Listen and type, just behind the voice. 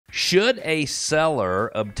Should a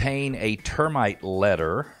seller obtain a termite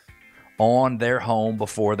letter on their home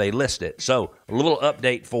before they list it? So, a little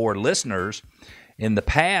update for listeners. In the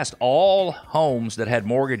past, all homes that had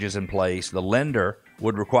mortgages in place, the lender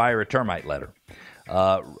would require a termite letter.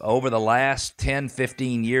 Over the last 10,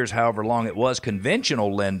 15 years, however long it was,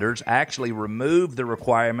 conventional lenders actually removed the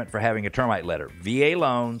requirement for having a termite letter. VA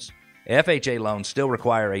loans, FHA loans still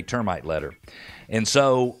require a termite letter. And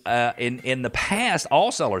so in the past,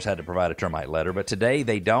 all sellers had to provide a termite letter, but today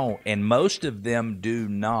they don't, and most of them do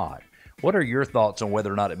not. What are your thoughts on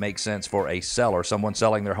whether or not it makes sense for a seller, someone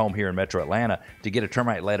selling their home here in Metro Atlanta, to get a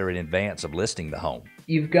termite letter in advance of listing the home?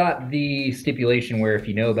 You've got the stipulation where if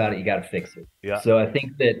you know about it, you got to fix it. Yeah. So I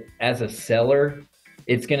think that as a seller,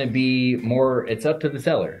 it's going to be more, it's up to the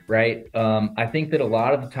seller, right? I think that a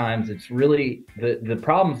lot of the times it's really, the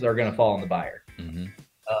problems are going to fall on the buyer.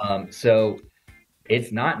 So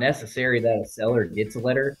it's not necessary that a seller gets a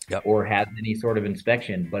letter or has any sort of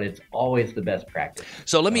inspection, but it's always the best practice.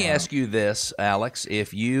 So let me ask you this, Alex,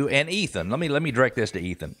 if you, and Ethan, let me direct this to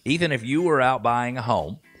Ethan. Ethan, if you were out buying a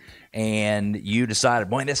home and you decided,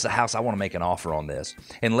 boy, this is a house, I want to make an offer on this.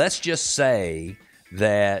 And let's just say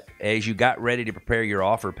that as you got ready to prepare your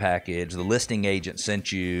offer package, the listing agent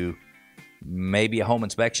sent you maybe a home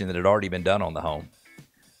inspection that had already been done on the home.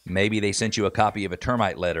 Maybe they sent you a copy of a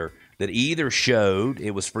termite letter that either showed it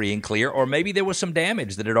was free and clear, or maybe there was some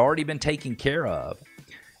damage that had already been taken care of.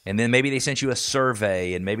 And then maybe they sent you a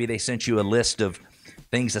survey, and maybe they sent you a list of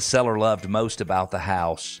things the seller loved most about the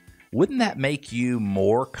house. Wouldn't that make you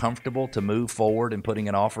more comfortable to move forward in putting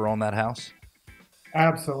an offer on that house?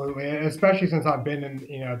 Absolutely, especially since I've been in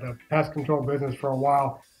the pest control business for a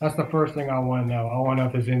while. That's the first thing I want to know. I want to know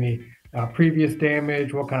if there's any previous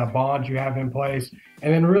damage, what kind of bonds you have in place.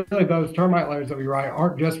 And then really those termite letters that we write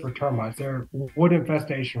aren't just for termites. They're wood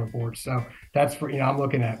infestation reports. So that's for, I'm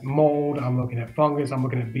looking at mold, I'm looking at fungus, I'm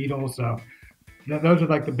looking at beetles. So those are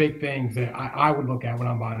like the big things that I would look at when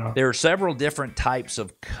I'm buying a. There are several different types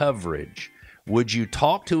of coverage. Would you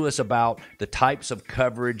talk to us about the types of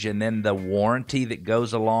coverage and then the warranty that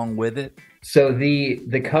goes along with it? So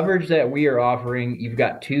the coverage that we are offering, you've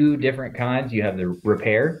got two different kinds. You have the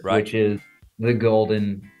repair, which is the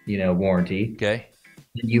golden, warranty. Okay.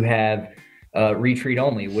 And you have retreat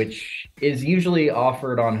only, which is usually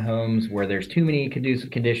offered on homes where there's too many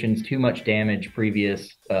conducive conditions, too much damage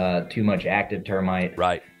previous, too much active termite.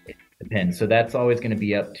 Right. It depends. So that's always going to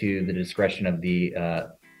be up to the discretion of the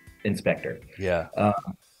inspector. Yeah.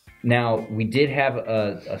 Now, we did have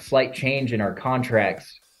a slight change in our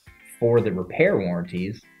contracts for the repair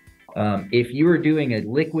warranties. If you are doing a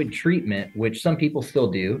liquid treatment, which some people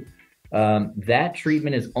still do, that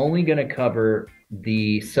treatment is only going to cover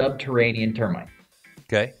the subterranean termite.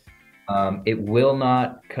 Okay. It will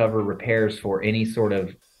not cover repairs for any sort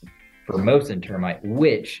of Formosan termite,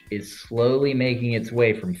 which is slowly making its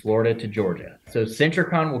way from Florida to Georgia. So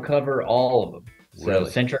Centricon will cover all of them. So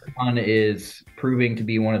Centricon is proving to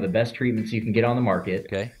be one of the best treatments you can get on the market.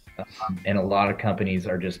 Okay. And a lot of companies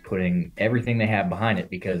are just putting everything they have behind it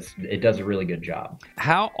because it does a really good job.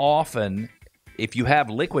 How often, if you have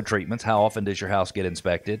liquid treatments, how often does your house get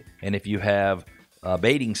inspected? And if you have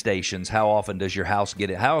baiting stations, how often does your house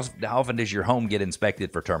get it? How often does your home get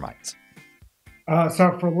inspected for termites?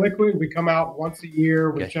 So for liquid, we come out once a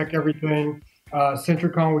year. We check everything.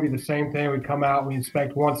 Centricon, we do the same thing. We come out, we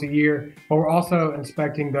inspect once a year, but we're also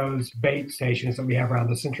inspecting those bait stations that we have around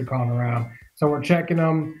the Centricon around. So we're checking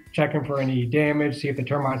them, checking for any damage, see if the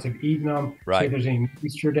termites have eaten them, see if there's any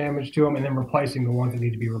moisture damage to them, and then replacing the ones that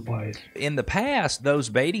need to be replaced. In the past, those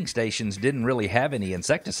baiting stations didn't really have any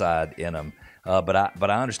insecticide in them, but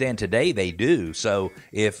I understand today they do. So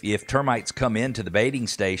if termites come into the baiting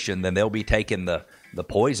station, then they'll be taking the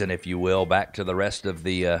poison, if you will, back to the rest of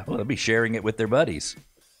the, they'll be sharing it with their buddies.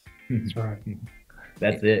 That's right.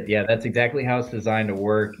 That's it. Yeah, that's exactly how it's designed to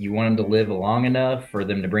work. You want them to live long enough for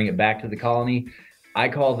them to bring it back to the colony. I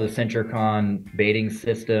call the Centricon baiting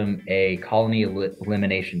system a colony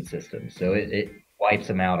elimination system. So it wipes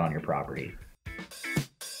them out on your property.